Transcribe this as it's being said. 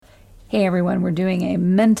Hey everyone, we're doing a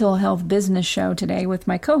mental health business show today with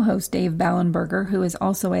my co-host Dave Ballenberger, who is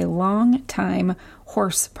also a long-time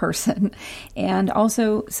horse person and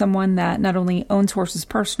also someone that not only owns horses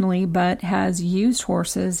personally, but has used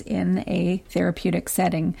horses in a therapeutic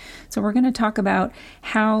setting. So we're going to talk about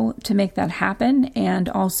how to make that happen and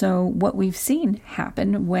also what we've seen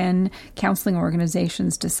happen when counseling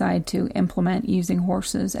organizations decide to implement using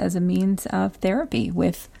horses as a means of therapy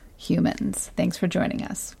with humans. Thanks for joining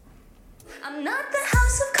us. I'm not the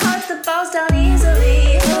house of cards that falls down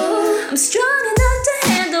easily. Ooh, I'm strong enough to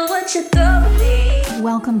handle what you throw at me.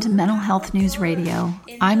 Welcome to Mental Health News Radio.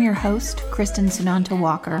 I'm your host, Kristen Sunanta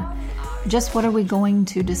Walker. Just what are we going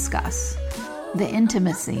to discuss? The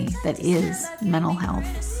intimacy that is mental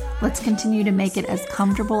health. Let's continue to make it as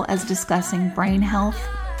comfortable as discussing brain health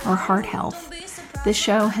or heart health. This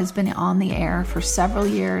show has been on the air for several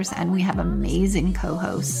years and we have amazing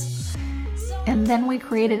co-hosts. And then we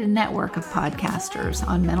created a network of podcasters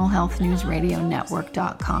on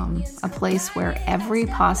mentalhealthnewsradionetwork.com, a place where every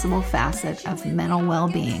possible facet of mental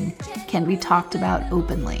well-being can be talked about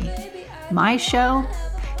openly. My show,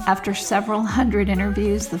 after several hundred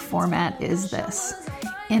interviews, the format is this: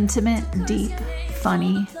 intimate, deep,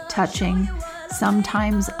 funny, touching,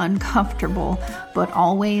 sometimes uncomfortable, but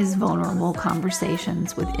always vulnerable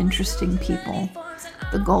conversations with interesting people.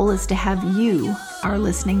 The goal is to have you, our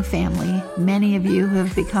listening family, many of you who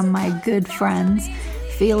have become my good friends,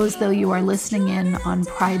 feel as though you are listening in on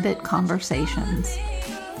private conversations.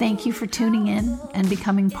 Thank you for tuning in and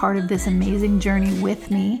becoming part of this amazing journey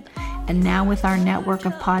with me and now with our network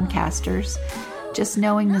of podcasters. Just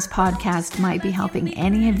knowing this podcast might be helping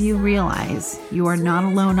any of you realize you are not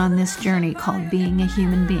alone on this journey called being a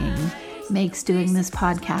human being makes doing this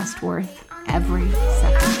podcast worth every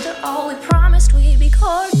second. After all we promised, we'd be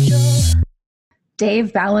cordial.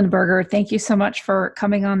 Dave Ballenberger, thank you so much for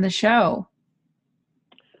coming on the show.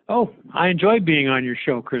 Oh, I enjoy being on your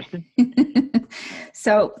show, Kristen.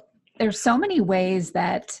 So there's so many ways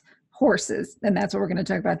that horses, and that's what we're going to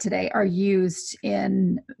talk about today, are used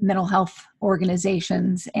in mental health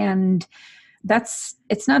organizations. And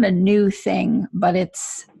it's not a new thing, but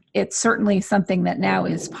it's certainly something that now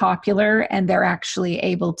is popular, and they're actually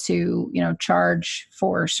able to, charge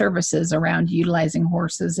for services around utilizing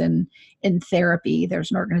horses in therapy. There's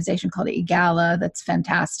an organization called EGALA that's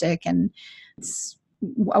fantastic, and it's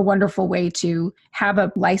a wonderful way to have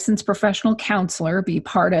a licensed professional counselor be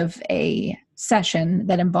part of a session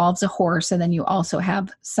that involves a horse, and then you also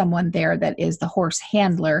have someone there that is the horse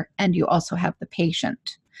handler, and you also have the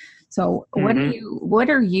patient. So what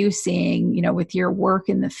are you seeing, with your work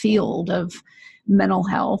in the field of mental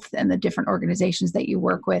health and the different organizations that you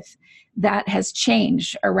work with, that has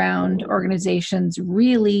changed around organizations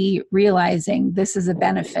really realizing this is a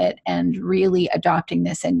benefit and really adopting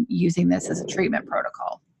this and using this as a treatment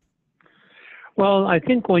protocol? Well, I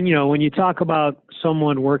think when you talk about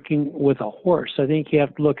someone working with a horse, I think you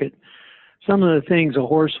have to look at some of the things a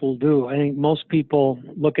horse will do. I think most people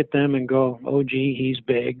look at them and go, oh, gee, he's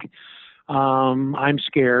big. I'm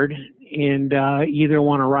scared, and either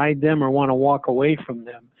want to ride them or want to walk away from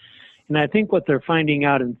them. And I think what they're finding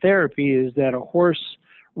out in therapy is that a horse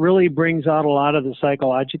really brings out a lot of the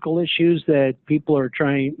psychological issues that people are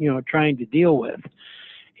trying to deal with.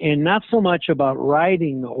 And not so much about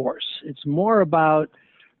riding the horse. It's more about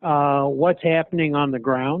what's happening on the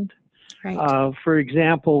ground. Right. For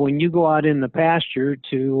example, when you go out in the pasture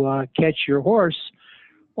to catch your horse,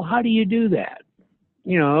 well, how do you do that?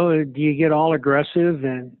 Do you get all aggressive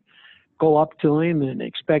and go up to him and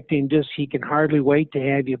expecting he can hardly wait to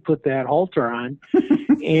have you put that halter on?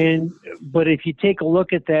 But if you take a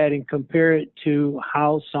look at that and compare it to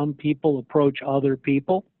how some people approach other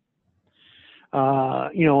people,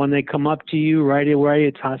 when they come up to you right away,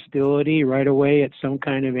 it's hostility, right away, it's some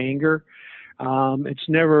kind of anger. It's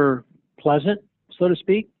never pleasant, so to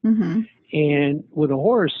speak. Mm-hmm. And with a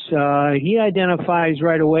horse, he identifies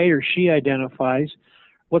right away, or she identifies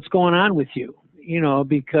what's going on with you,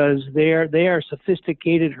 because they are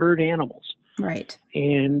sophisticated herd animals. Right.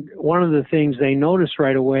 And one of the things they notice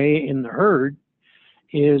right away in the herd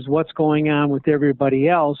is what's going on with everybody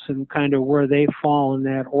else and kind of where they fall in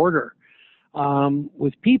that order.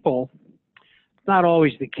 With people, it's not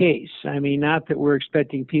always the case. I mean, not that we're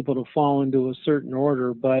expecting people to fall into a certain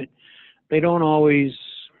order, but they don't always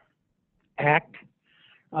act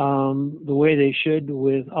the way they should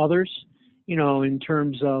with others, in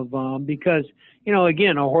terms of, because,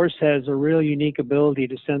 again, a horse has a real unique ability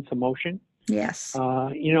to sense emotion. Yes.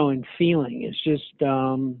 And feeling. It's just,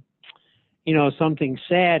 something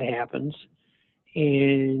sad happens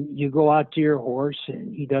and you go out to your horse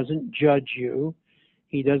and he doesn't judge you.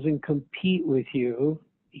 He doesn't compete with you.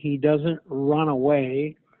 He doesn't run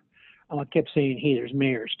away. Oh, I kept saying he. There's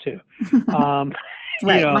mares too.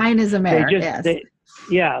 Right. Mine is a mare. Yes.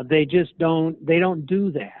 They just don't. They don't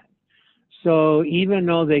do that. So even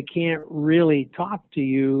though they can't really talk to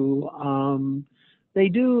you, they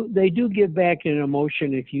do give back an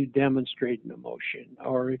emotion if you demonstrate an emotion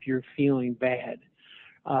or if you're feeling bad.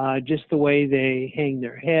 Just the way they hang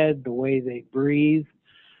their head, the way they breathe.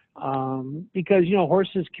 Because,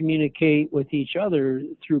 horses communicate with each other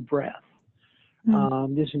through breath.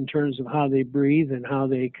 Just in terms of how they breathe and how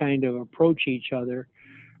they kind of approach each other.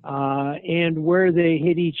 And where they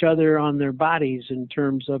hit each other on their bodies in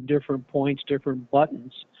terms of different points, different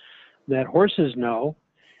buttons that horses know.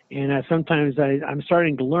 And sometimes I'm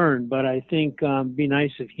starting to learn, but I think be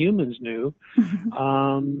nice if humans knew,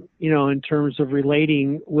 in terms of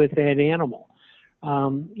relating with that animal.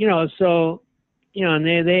 And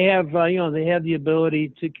they have, they have the ability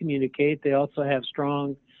to communicate. They also have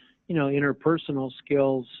strong, interpersonal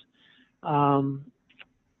skills. And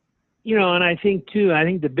I think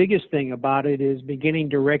the biggest thing about it is beginning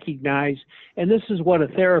to recognize, and this is what a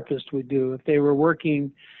therapist would do if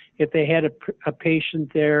they had a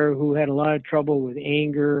patient there who had a lot of trouble with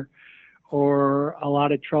anger or a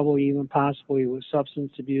lot of trouble even possibly with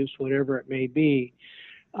substance abuse, whatever it may be.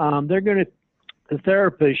 The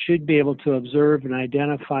therapist should be able to observe and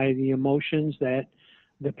identify the emotions that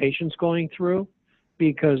the patient's going through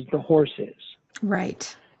because the horse is.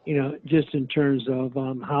 Right. Just in terms of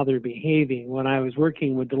how they're behaving. When I was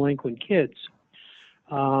working with delinquent kids,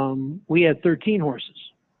 we had 13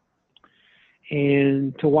 horses.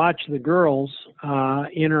 And to watch the girls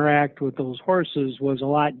interact with those horses was a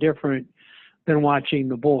lot different than watching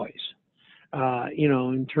the boys,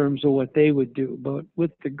 in terms of what they would do. But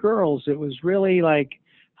with the girls, it was really like,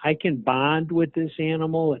 I can bond with this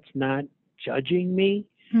animal. It's not judging me.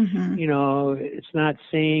 Mm-hmm. It's not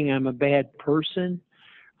saying I'm a bad person.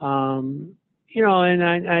 And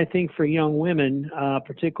I think for young women,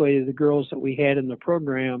 particularly the girls that we had in the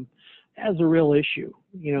program, that's a real issue,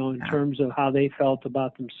 in terms of how they felt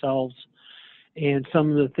about themselves and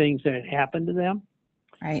some of the things that had happened to them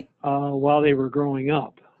while they were growing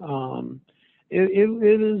up. It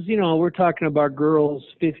is, we're talking about girls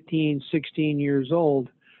 15, 16 years old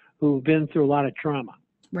who've been through a lot of trauma.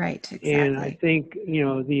 Right, exactly. And I think,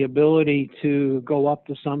 the ability to go up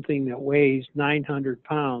to something that weighs 900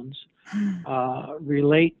 pounds,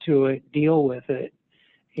 relate to it, deal with it,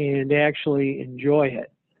 and actually enjoy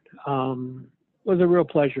it was a real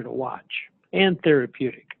pleasure to watch and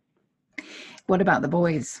therapeutic. What about the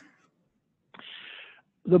boys?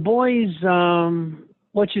 The boys,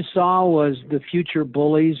 what you saw was the future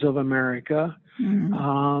bullies of America.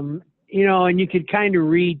 Mm-hmm. And you could kind of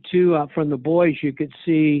read too from the boys, you could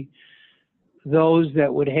see those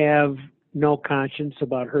that would have no conscience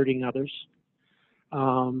about hurting others.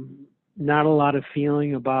 Not a lot of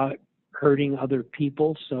feeling about hurting other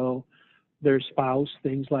people. So their spouse,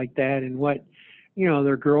 things like that, and what,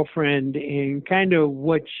 their girlfriend, and kind of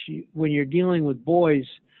when you're dealing with boys,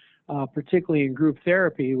 particularly in group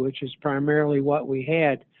therapy, which is primarily what we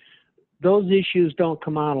had, those issues don't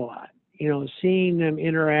come out a lot. Seeing them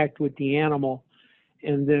interact with the animal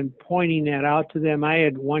and then pointing that out to them. I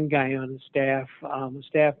had one guy on the staff, a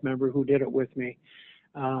staff member who did it with me,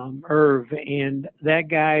 Irv, and that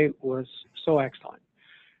guy was so excellent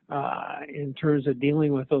in terms of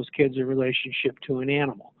dealing with those kids in relationship to an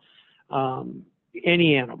animal,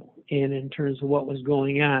 any animal, and in terms of what was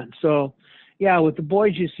going on. So, yeah, with the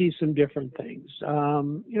boys, you see some different things.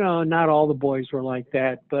 Not all the boys were like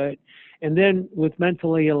that, but, and then with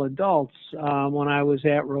mentally ill adults, when I was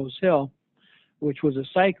at Rose Hill, which was a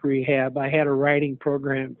psych rehab, I had a writing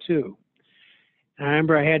program too. And I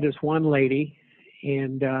remember I had this one lady,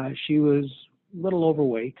 and she was a little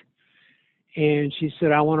overweight, and she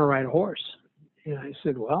said, I want to ride a horse. And I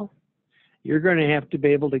said, well, you're going to have to be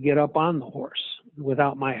able to get up on the horse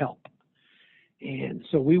without my help. And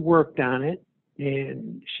so we worked on it,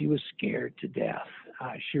 and she was scared to death.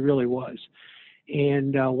 She really was.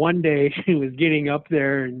 And one day she was getting up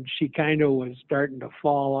there, and she kind of was starting to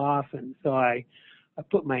fall off. And so I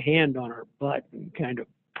put my hand on her butt and kind of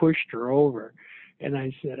pushed her over. And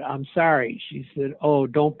I said, I'm sorry. She said, oh,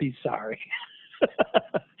 don't be sorry.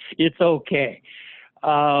 It's okay.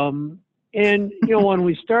 And, when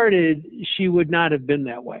we started, she would not have been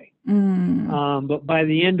that way. Mm. But by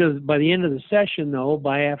the end of the session, though,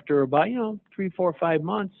 after about, 3, 4, 5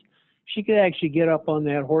 months, she could actually get up on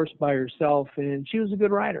that horse by herself, and she was a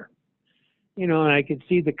good rider. And I could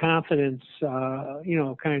see the confidence,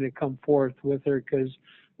 kind of come forth with her, because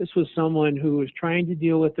this was someone who was trying to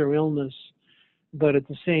deal with their illness but at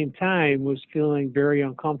the same time was feeling very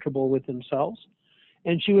uncomfortable with themselves.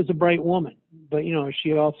 And she was a bright woman, but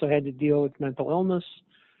she also had to deal with mental illness,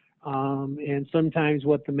 and sometimes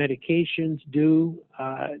what the medications do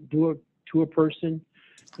to a person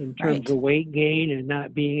in terms Right. of weight gain and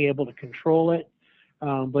not being able to control it.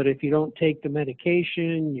 But if you don't take the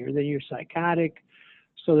medication, then you're psychotic.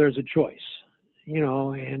 So there's a choice,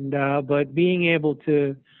 and but being able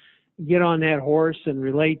to get on that horse and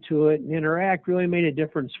relate to it and interact really made a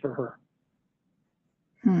difference for her.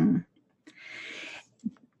 Hmm.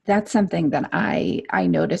 That's something that I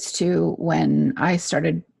noticed too when I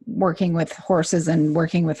started working with horses, and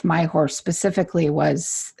working with my horse specifically,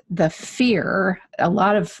 was the fear, a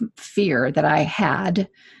lot of fear that I had.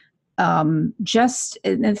 Just,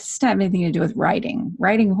 and this doesn't have anything to do with riding.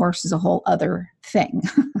 Riding a horse is a whole other thing.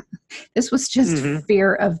 This was just Mm-hmm.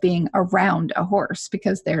 fear of being around a horse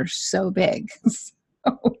because they're so big. So,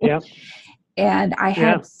 Yeah. and I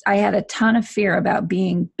Yeah. had a ton of fear about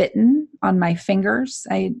being bitten on my fingers.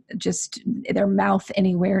 Their mouth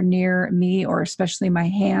anywhere near me, or especially my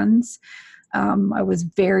hands. I was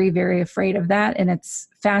very, very afraid of that. And it's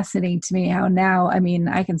fascinating to me how now, I mean,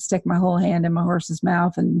 I can stick my whole hand in my horse's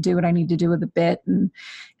mouth and do what I need to do with the bit. And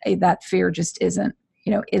that fear just isn't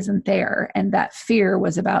there. And that fear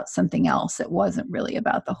was about something else. It wasn't really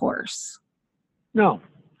about the horse. No,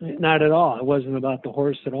 not at all. It wasn't about the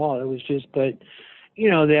horse at all. It was just, but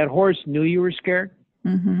that horse knew you were scared.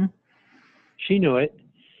 Mm-hmm. She knew it.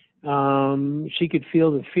 She could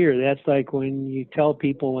feel the fear. That's like when you tell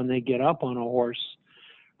people when they get up on a horse,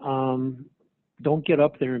 don't get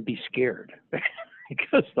up there and be scared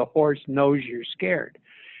because the horse knows you're scared.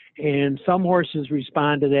 And some horses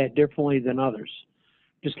respond to that differently than others,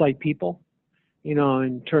 just like people,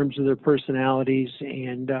 in terms of their personalities.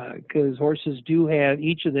 And because horses do have,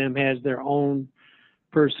 each of them has their own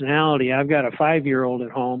personality. I've got a 5-year-old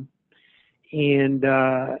at home, and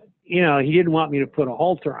he didn't want me to put a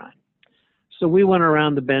halter on. So we went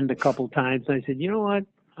around the bend a couple times, and I said, you know what,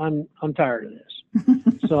 I'm tired of this.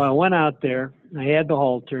 So I went out there, I had the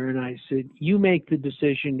halter, and I said, you make the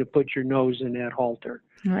decision to put your nose in that halter.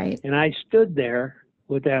 Right. And I stood there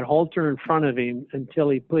with that halter in front of him until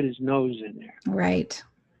he put his nose in there. Right.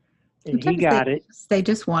 And he Sometimes got it. They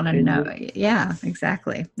just want to And know. Yeah,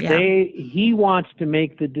 exactly. Yeah. He wants to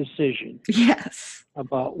make the decision Yes.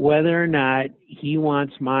 about whether or not he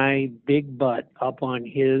wants my big butt up on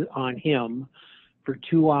him for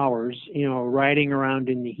 2 hours, riding around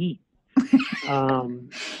in the heat. That's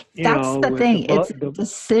the with thing. It's a the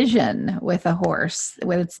decision with a horse.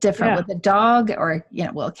 It's different Yeah. with a dog, or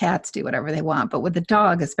cats do whatever they want, but with a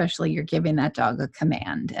dog, especially, you're giving that dog a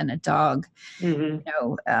command, and a dog, Mhm.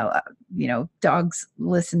 dogs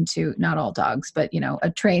listen to, not all dogs, but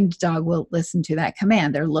a trained dog will listen to that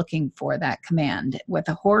command. They're looking for that command. With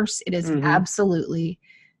a horse, it is Mhm. absolutely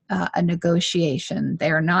a negotiation.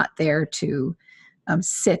 They are not there to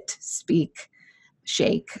sit, speak,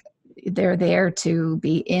 shake. They're there to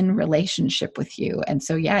be in relationship with you. And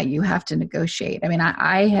so, yeah, you have to negotiate. I mean,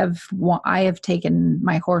 I have taken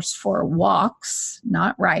my horse for walks,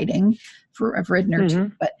 not riding. I've ridden her too,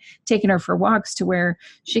 Mhm. but taken her for walks to where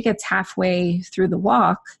she gets halfway through the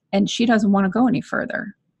walk and she doesn't want to go any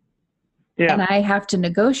further. Yeah. And I have to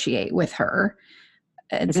negotiate with her.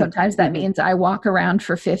 And Mhm. sometimes that Mhm. means I walk around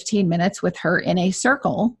for 15 minutes with her in a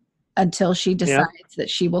circle until she decides that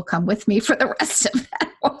she will come with me for the rest of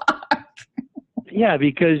that walk. Yeah,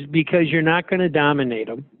 because you're not going to dominate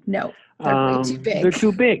them. No, they're way too big. They're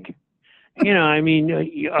too big. I mean,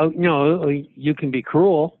 you can be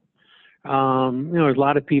cruel. There's a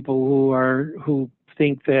lot of people who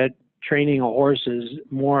think that training a horse is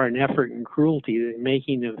more an effort in cruelty than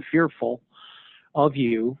making them fearful of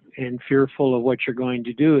you and fearful of what you're going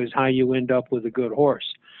to do is how you end up with a good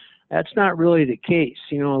horse. That's not really the case.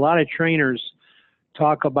 A lot of trainers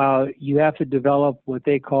talk about you have to develop what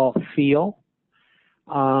they call feel,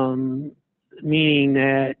 meaning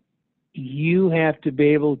that you have to be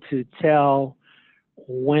able to tell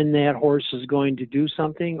when that horse is going to do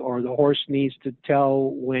something, or the horse needs to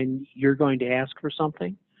tell when you're going to ask for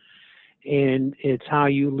something. And it's how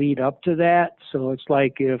you lead up to that. So it's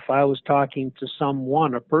like if I was talking to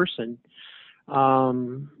a person,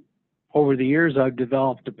 over the years, I've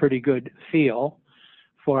developed a pretty good feel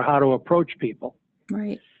for how to approach people.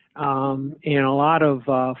 Right. And a lot of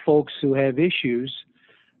folks who have issues,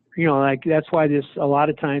 that's why a lot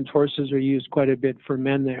of times horses are used quite a bit for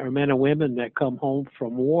men and women that come home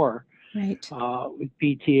from war, Right. with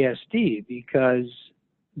PTSD, because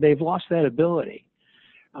they've lost that ability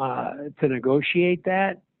to negotiate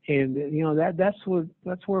that. And that's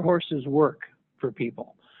where horses work for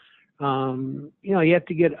people. You have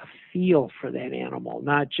to get a feel for that animal,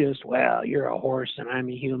 not just, well, you're a horse and I'm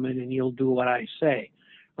a human and you'll do what I say.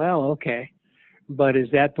 Well, okay. But is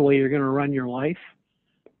that the way you're going to run your life?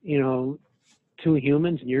 Two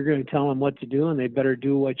humans and you're going to tell them what to do and they better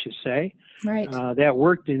do what you say. Right. That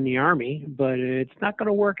worked in the Army, but it's not going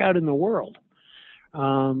to work out in the world.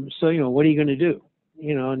 So, what are you going to do?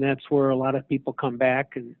 And that's where a lot of people come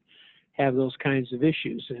back and have those kinds of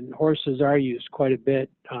issues. And horses are used quite a bit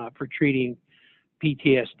for treating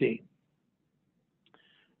PTSD,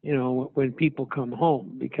 when people come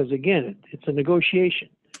home, because again, it's a negotiation.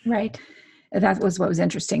 Right. That was what was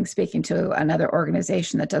interesting, speaking to another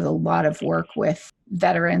organization that does a lot of work with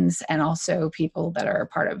veterans and also people that are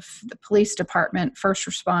part of the police department, first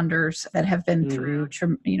responders that have been through,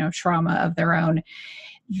 trauma of their own.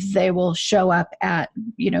 They will show up at,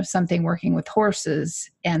 something working with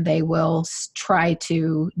horses, and they will try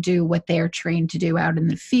to do what they're trained to do out in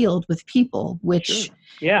the field with people, which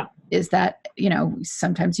is that,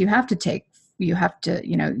 sometimes you have to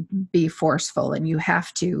be forceful, and you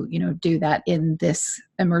have to, do that in this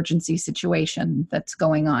emergency situation that's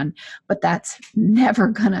going on. But that's never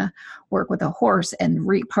going to work with a horse. And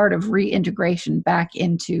part of reintegration back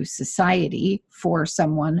into society for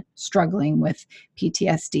someone struggling with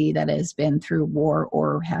PTSD that has been through war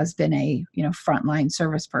or has been a, frontline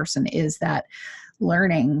service person is that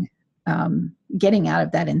learning, getting out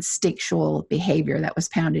of that instinctual behavior that was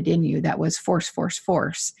pounded in you, that was force,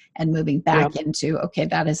 and moving back into, okay,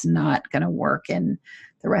 that is not going to work in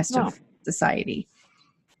the rest of society.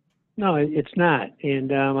 No, it's not.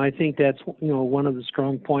 And I think that's, one of the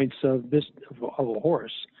strong points of a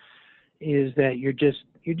horse is that you're just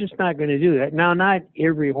not going to do that. Now, not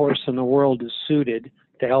every horse in the world is suited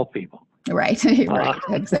to help people. Right. Right.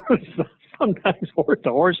 Exactly. Sometimes the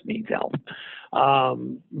horse needs help.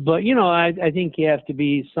 But, I think you have to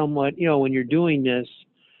be somewhat, when you're doing this,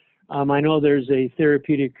 I know there's a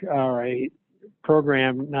therapeutic or a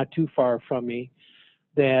program not too far from me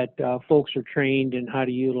that folks are trained in how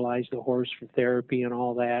to utilize the horse for therapy and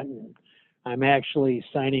all that. And I'm actually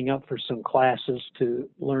signing up for some classes to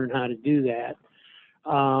learn how to do that.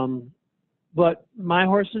 But my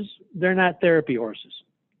horses, they're not therapy horses.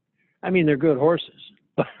 I mean, they're good horses,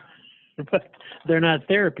 but they're not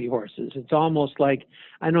therapy horses. It's almost like,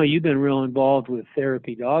 I know you've been real involved with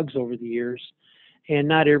therapy dogs over the years, and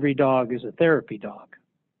not every dog is a therapy dog.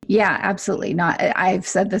 Yeah, absolutely. I've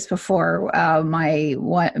said this before.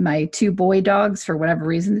 My two boy dogs, for whatever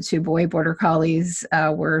reason, the two boy border collies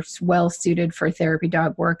were well suited for therapy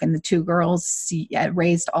dog work, and the two girls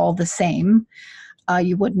raised all the same.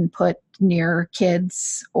 You wouldn't put near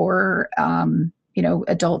kids or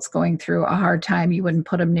adults going through a hard time. You wouldn't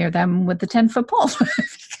put them near them with the 10-foot pole.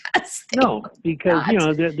 because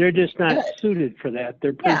they're just not suited for that.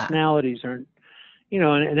 Their personalities aren't.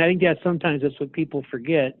 And I think that sometimes that's what people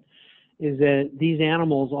forget, is that these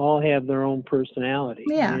animals all have their own personality.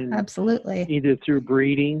 Yeah, absolutely. Either through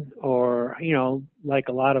breeding or, like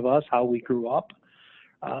a lot of us, how we grew up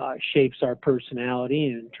shapes our personality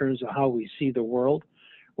in terms of how we see the world.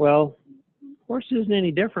 Well, horse isn't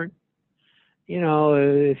any different.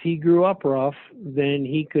 If he grew up rough, then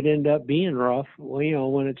he could end up being rough,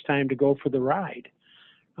 when it's time to go for the ride.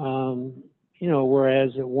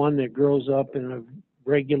 Whereas one that grows up in a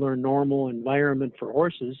regular, normal environment for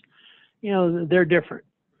horses, they're different,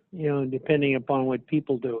 depending upon what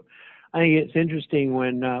people do. I think it's interesting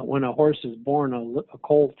when a horse is born, a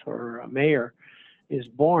colt or a mare is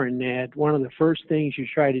born, that one of the first things you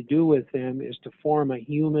try to do with them is to form a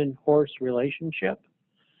human-horse relationship.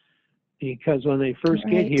 Because when they first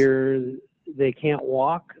get here, they can't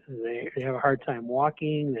walk. They have a hard time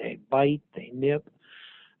walking. They bite. They nip.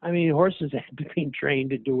 I mean, horses have been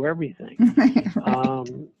trained to do everything.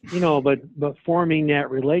 But forming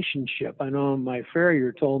that relationship. I know my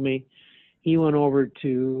farrier told me he went over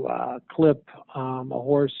to clip a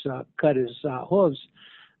horse, cut his hooves,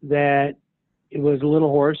 that it was a little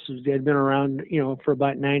horse that had been around, for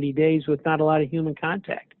about 90 days with not a lot of human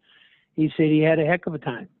contact. He said he had a heck of a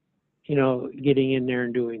time, getting in there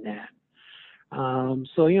and doing that.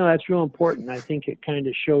 So that's real important. I think it kind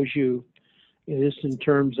of shows you, this in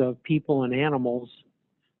terms of people and animals.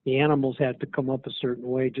 The animals have to come up a certain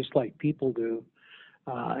way, just like people do,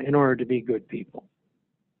 in order to be good people.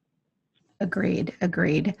 Agreed.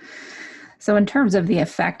 So in terms of the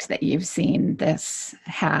effect that you've seen this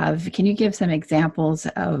have, can you give some examples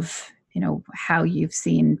of, how you've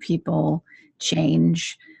seen people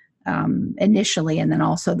change initially, and then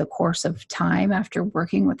also the course of time after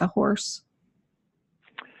working with a horse?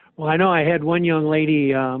 Well, I know I had one young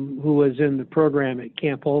lady who was in the program at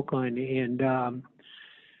Camp Oakland, and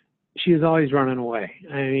she was always running away.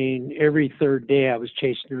 I mean, every third day I was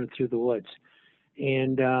chasing her through the woods,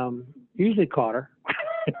 and usually caught her.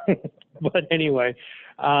 But anyway,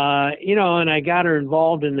 and I got her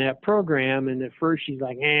involved in that program. And at first she's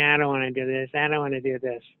like, I don't want to do this. I don't want to do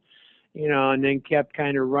this, and then kept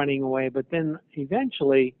kind of running away. But then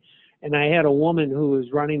eventually, and I had a woman who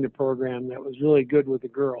was running the program that was really good with the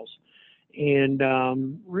girls, and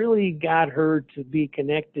really got her to be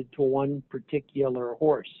connected to one particular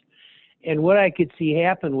horse. And what I could see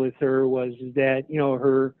happen with her was that,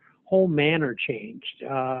 her whole manner changed.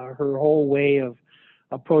 Her whole way of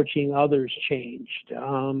approaching others changed.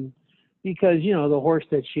 Because, the horse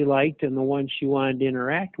that she liked and the one she wanted to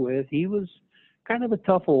interact with, he was kind of a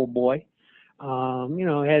tough old boy.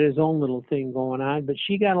 Had his own little thing going on, but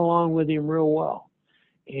she got along with him real well.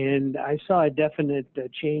 And I saw a definite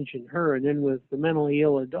change in her. And then with the mentally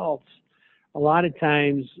ill adults, a lot of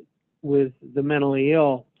times with the mentally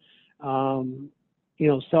ill,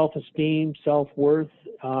 self-esteem, self-worth,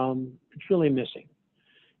 it's really missing.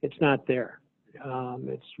 It's not there.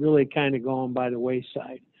 It's really kind of going by the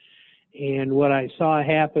wayside. And what I saw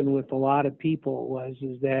happen with a lot of people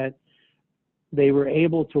is that they were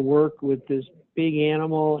able to work with this big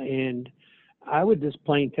animal, and I would just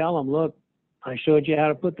plain tell them, look, I showed you how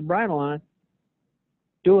to put the bridle on.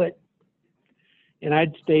 Do it. And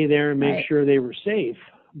I'd stay there and make sure they were safe.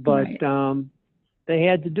 But they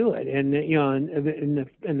had to do it. And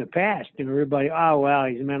in the past, everybody, oh well,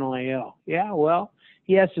 he's mentally ill. Yeah, well,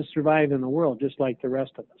 he has to survive in the world just like the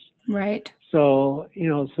rest of us. Right. So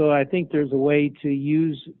so I think there's a way to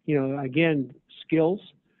use again, skills,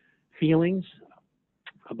 feelings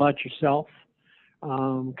about yourself,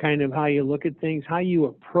 kind of how you look at things, how you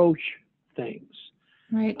approach things.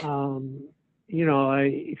 Right.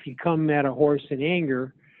 If you come at a horse in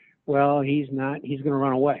anger, well, he's going to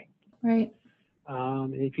run away. Right.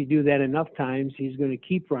 If you do that enough times, he's going to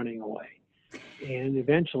keep running away. And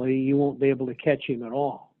eventually you won't be able to catch him at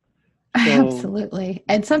all. So absolutely.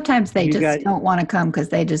 And sometimes they just don't want to come because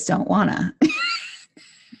they just don't want to.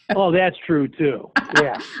 Oh, that's true too.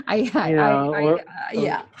 Yeah. I've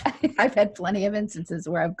had plenty of instances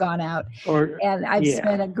where I've gone out and I've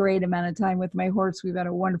spent a great amount of time with my horse. We've had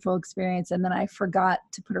a wonderful experience. And then I forgot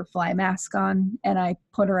to put her fly mask on, and I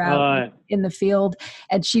put her out in the field,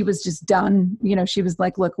 and she was just done. She was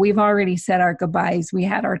like, look, we've already said our goodbyes. We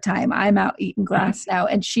had our time. I'm out eating grass now.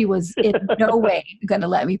 And she was in no way going to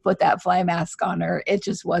let me put that fly mask on her. It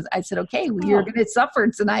just was, I said, okay, well, you're going to suffer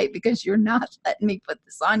tonight because you're not letting me put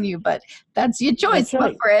this on you, but that's your choice,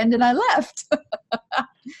 my friend. And I left.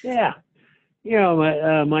 Yeah.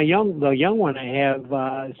 The young one I have,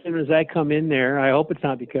 as soon as I come in there, I hope it's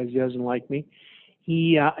not because he doesn't like me.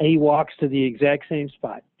 He walks to the exact same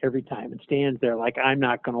spot every time and stands there like I'm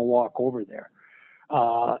not going to walk over there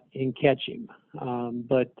and catch him.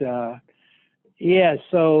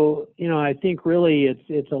 So, I think really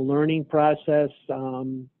it's a learning process.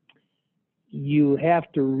 You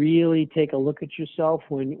have to really take a look at yourself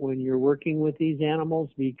when you're working with these animals,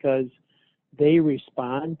 because they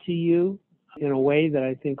respond to you in a way that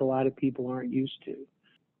I think a lot of people aren't used to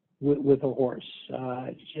with a horse.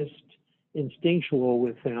 It's just instinctual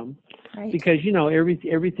with them, because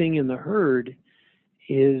everything in the herd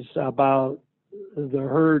is about the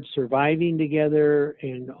herd surviving together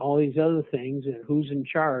and all these other things, and who's in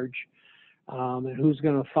charge, and who's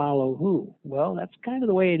going to follow who. Well, that's kind of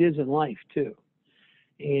the way it is in life too.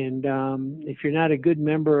 And if you're not a good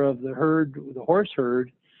member of the herd, the horse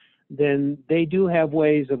herd, then they do have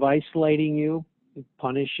ways of isolating you,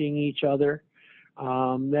 punishing each other,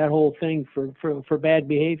 that whole thing for bad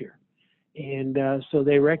behavior. And so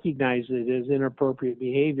they recognize it as inappropriate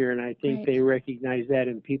behavior, and I think they recognize that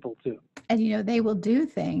in people too. And, they will do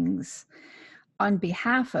things on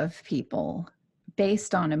behalf of people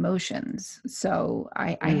based on emotions. So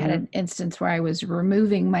I had an instance where I was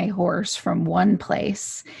removing my horse from one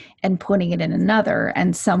place and putting it in another,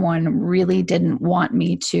 and someone really didn't want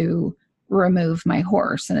me to remove my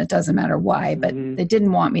horse, and it doesn't matter why, but they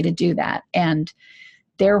didn't want me to do that. And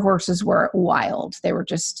their horses were wild. They were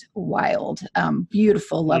just wild,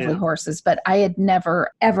 beautiful, lovely horses. But I had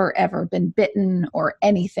never, ever, ever been bitten or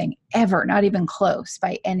anything, ever, not even close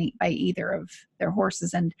by either of their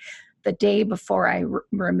horses. And the day before I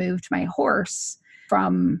removed my horse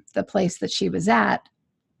from the place that she was at,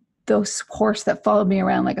 those horse that followed me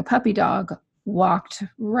around like a puppy dog walked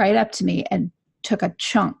right up to me and took a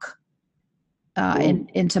chunk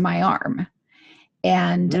into my arm.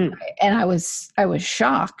 And I was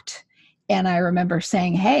shocked. And I remember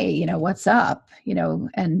saying, hey, what's up?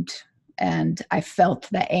 And I felt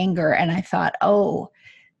the anger, and I thought,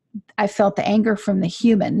 I felt the anger from the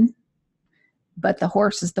human but the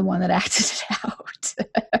horse is the one that acted it out.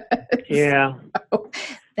 Yeah. So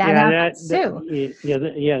that happens too.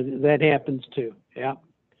 That happens too. Yeah.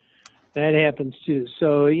 That happens too.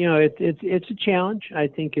 So, it's a challenge. I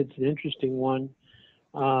think it's an interesting one,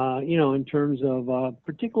 in terms of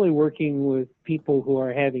particularly working with people who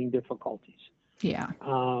are having difficulties. Yeah.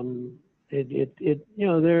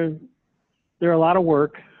 They're a lot of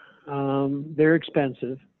work. They're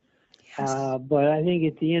expensive. Yes. But I think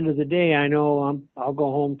at the end of the day, I know I'll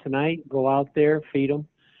go home tonight, go out there, feed them,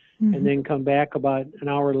 and then come back about an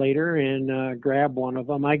hour later and grab one of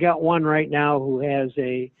them. I got one right now who has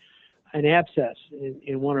an abscess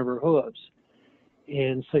in one of her hooves.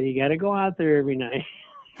 And so you got to go out there every night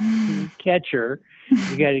and catch her.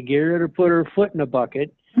 You got to get her to put her foot in a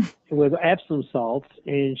bucket with Epsom salts.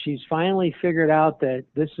 And she's finally figured out that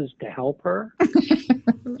this is to help her.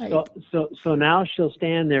 Right. So now she'll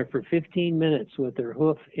stand there for 15 minutes with her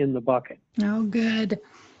hoof in the bucket. Oh, good.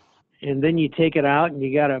 And then you take it out and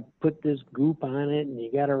you got to put this goop on it and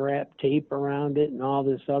you got to wrap tape around it and all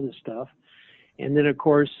this other stuff. And then, of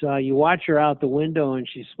course, you watch her out the window and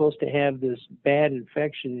she's supposed to have this bad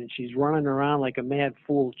infection and she's running around like a mad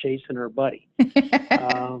fool chasing her buddy.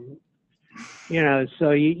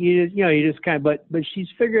 So you just kind of, but she's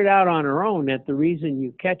figured out on her own that the reason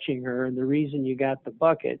you catching her and the reason you got the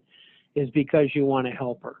bucket is because you want to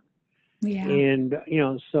help her. Yeah. And,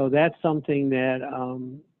 so that's something that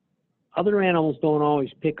other animals don't always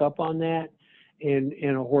pick up on that, and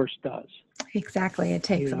a horse does. Exactly. It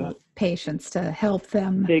takes a little patience to help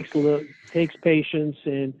them. Takes patience.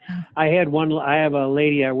 And I have a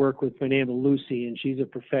lady I work with by the name of Lucy, and she's a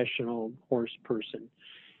professional horse person.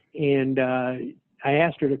 And I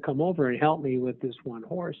asked her to come over and help me with this one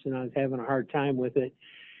horse, and I was having a hard time with it.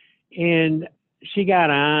 And she got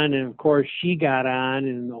on, and of course she got on,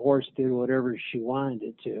 and the horse did whatever she wanted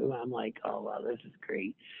it to. I'm like, oh, wow, this is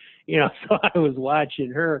great. So I was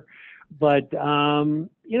watching her. But, and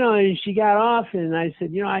she got off, and I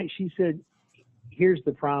said, she said, here's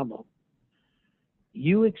the problem.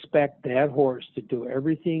 You expect that horse to do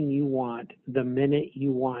everything you want the minute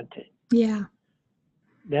you want it. Yeah.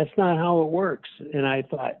 That's not how it works. And I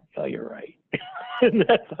thought, oh, you're right.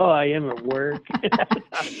 That's how I am at work.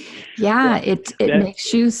 Yeah, it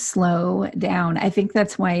makes you slow down. I think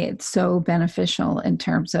that's why it's so beneficial in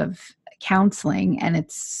terms of counseling, and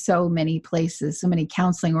it's so many places, so many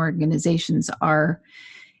counseling organizations are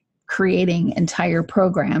creating entire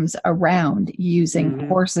programs around using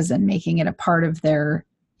horses and making it a part of their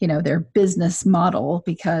business model,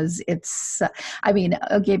 because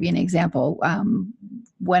I'll give you an example.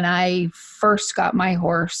 When I first got my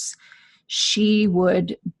horse, she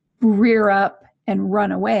would rear up and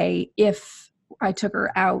run away if I took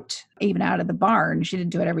her out, even out of the barn. She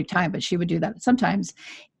didn't do it every time, but she would do that sometimes.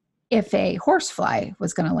 If a horsefly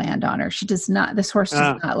was going to land on her, this horse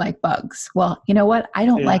does not like bugs. Well, you know what? I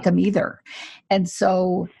don't like them either. And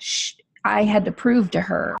so I had to prove to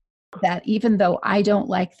her that even though I don't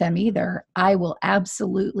like them either, I will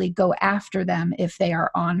absolutely go after them if they are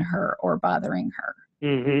on her or bothering her.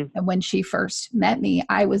 Mm-hmm. And when she first met me,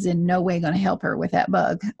 I was in no way going to help her with that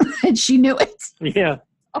bug. And she knew it. Yeah.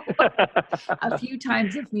 A few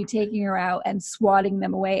times of me taking her out and swatting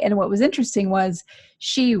them away. And what was interesting was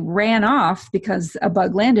she ran off because a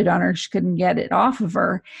bug landed on her. She couldn't get it off of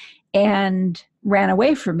her and ran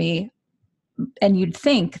away from me. And you'd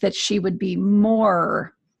think that she would be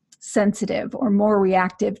more sensitive or more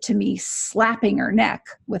reactive to me slapping her neck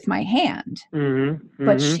with my hand.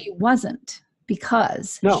 But she wasn't,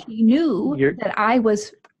 because she knew that I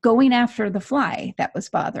was going after the fly that was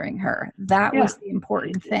bothering her. That was the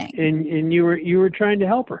important thing. And you were trying to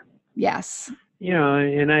help her. Yes.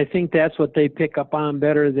 And I think that's what they pick up on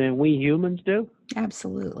better than we humans do.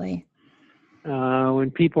 Absolutely. When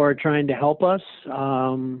people are trying to help us,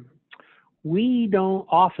 we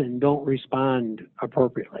often don't respond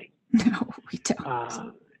appropriately. No, we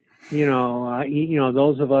don't.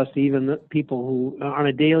 Those of us, even the people who on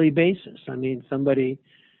a daily basis, somebody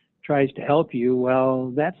tries to help you.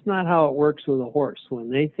 Well, that's not how it works with a horse.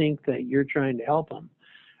 When they think that you're trying to help them,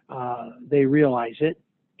 they realize it,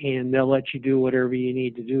 and they'll let you do whatever you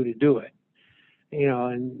need to do it.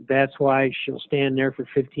 And that's why she'll stand there for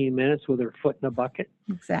 15 minutes with her foot in a bucket.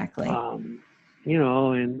 Exactly.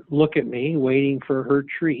 And look at me waiting for her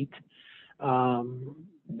treat.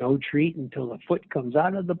 No treat until the foot comes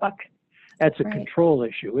out of the bucket. That's a control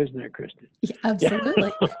issue, isn't it, Kristen? Yeah,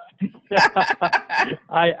 absolutely.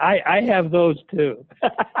 I have those too.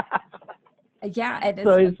 Yeah, and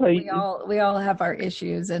we all have our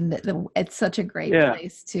issues, and it's such a great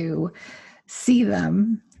place to see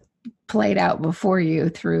them played out before you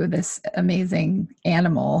through this amazing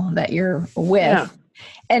animal that you're with. Yeah.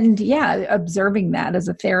 And observing that as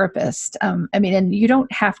a therapist. I mean, and you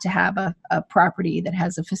don't have to have a property that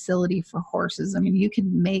has a facility for horses. I mean, you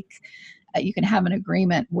can have an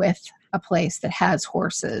agreement with a place that has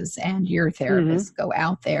horses, and your therapists go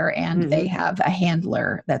out there and they have a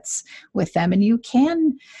handler that's with them, and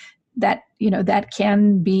that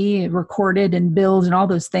can be recorded and billed, and all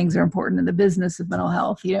those things are important in the business of mental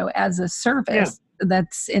health, as a service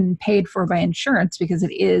that's paid for by insurance, because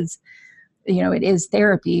it is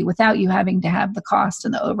therapy without you having to have the cost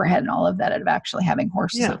and the overhead and all of that of actually having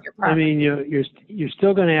horses on your property. I mean, you're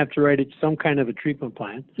still going to have to write some kind of a treatment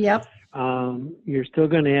plan. Yep. You're still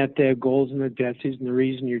going to have goals and objectives and the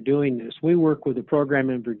reason you're doing this. We work with a program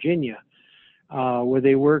in Virginia where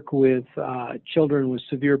they work with children with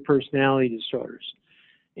severe personality disorders.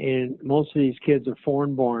 And most of these kids are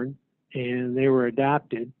foreign born, and they were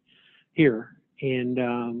adopted here.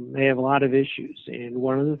 And they have a lot of issues. And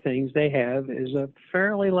one of the things they have is a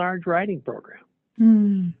fairly large writing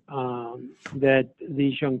program that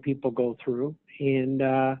these young people go through. And,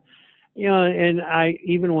 and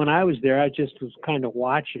even when I was there, I just was kind of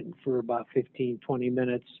watching for about 15, 20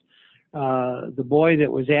 minutes. The boy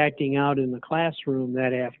that was acting out in the classroom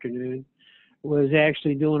that afternoon was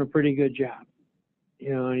actually doing a pretty good job.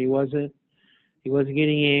 And he wasn't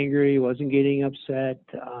getting angry. He wasn't getting upset.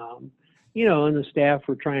 And the staff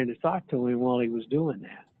were trying to talk to him while he was doing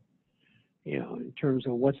that, in terms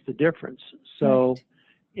of what's the difference. So,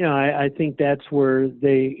 I think that's where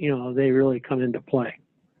they really come into play.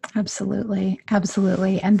 Absolutely.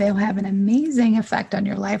 Absolutely. And they'll have an amazing effect on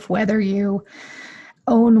your life, whether you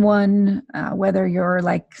own one, whether you're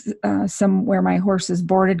like somewhere my horse is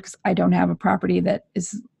boarded, because I don't have a property that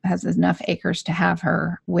has enough acres to have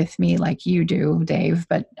her with me like you do, Dave,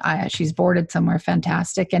 but she's boarded somewhere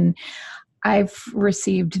fantastic. And I've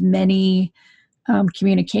received many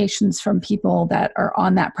communications from people that are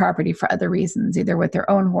on that property for other reasons, either with their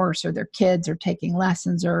own horse or their kids or taking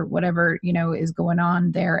lessons or whatever, is going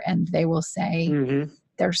on there. And they will say,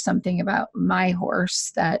 there's something about my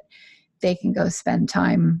horse that they can go spend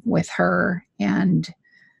time with her. And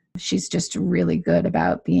she's just really good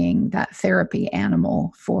about being that therapy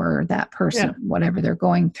animal for that person, whatever they're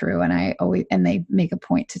going through. And they make a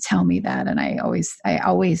point to tell me that. And I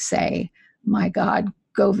always say, my God,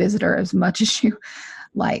 go visit her as much as you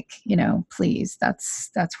like, please. That's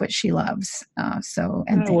what she loves. Thanks for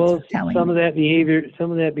telling some me. Some of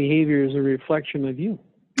that behavior is a reflection of you.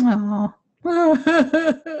 Oh,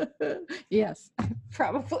 yes,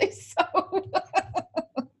 probably so.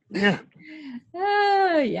 Yeah.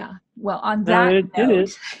 Yeah. Well, on that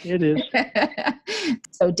note, it is.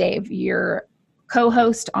 So Dave, you're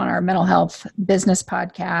co-host on our mental health business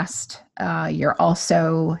podcast. You're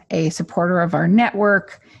also a supporter of our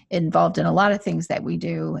network, involved in a lot of things that we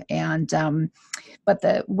do. And, but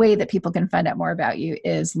the way that people can find out more about you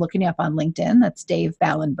is looking you up on LinkedIn. That's Dave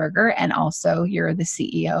Ballenberger. And also you're the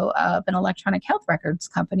CEO of an electronic health records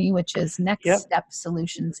company, which is Next Step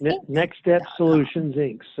Solutions Inc. Next Step Solutions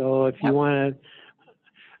Inc. So if you want to,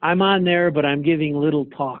 I'm on there, but I'm giving little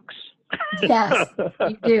talks. Yes,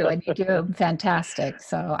 you do, and you do them fantastic.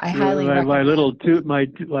 So I highly recommend my little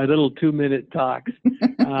 2-minute talks.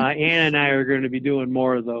 Ann and I are going to be doing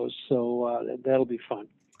more of those, so that'll be fun.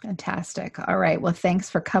 Fantastic. All right. Well, thanks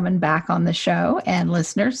for coming back on the show, and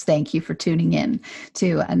listeners, thank you for tuning in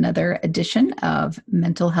to another edition of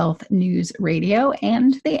Mental Health News Radio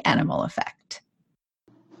and the Animal Effect.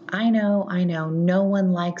 I know, no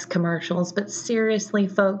one likes commercials, but seriously,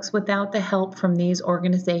 folks, without the help from these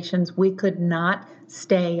organizations, we could not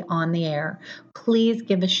stay on the air. Please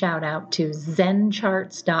give a shout out to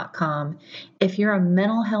zencharts.com. If you're a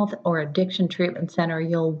mental health or addiction treatment center,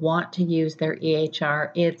 you'll want to use their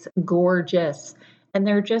EHR. It's gorgeous, and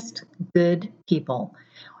they're just good people.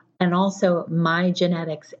 And also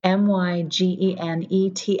MyGenetics, MyGenetx.com,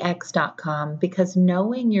 because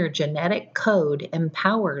knowing your genetic code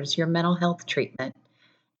empowers your mental health treatment.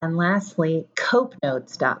 And lastly,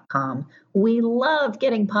 CopeNotes.com. We love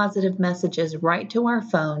getting positive messages right to our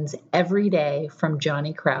phones every day from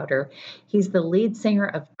Johnny Crowder. He's the lead singer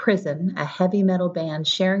of Prison, a heavy metal band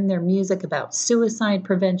sharing their music about suicide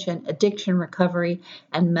prevention, addiction recovery,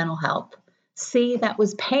 and mental health. See, that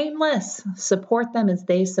was painless. Support them as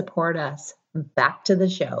they support us. Back to the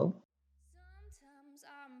show. Sometimes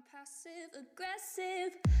I'm passive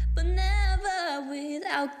aggressive, but never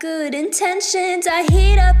without good intentions. I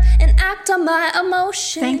heat up and act on my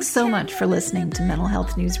emotions. Thanks so much for listening to Mental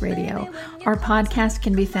Health News Radio. Our podcast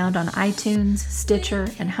can be found on iTunes, Stitcher,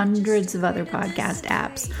 and hundreds of other podcast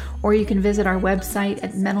apps. or you can visit our website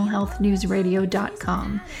at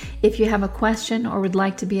mentalhealthnewsradio.com. If you have a question or would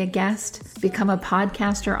like to be a guest, become a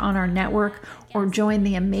podcaster on our network, or join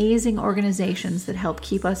the amazing organizations that help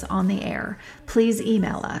keep us on the air, please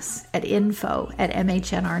email us at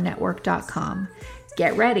info@mhnrnetwork.com.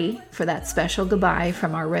 Get ready for that special goodbye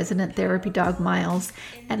from our resident therapy dog, Miles,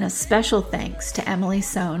 and a special thanks to Emily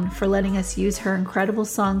Sohn for letting us use her incredible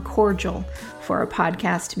song, Cordial, for our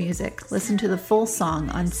podcast music. Listen to the full song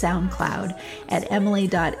on SoundCloud at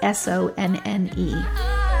emily.sonne.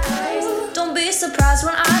 Don't be surprised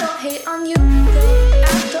when I don't hate on you.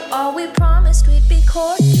 After all, we promised we'd be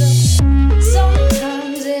cordial.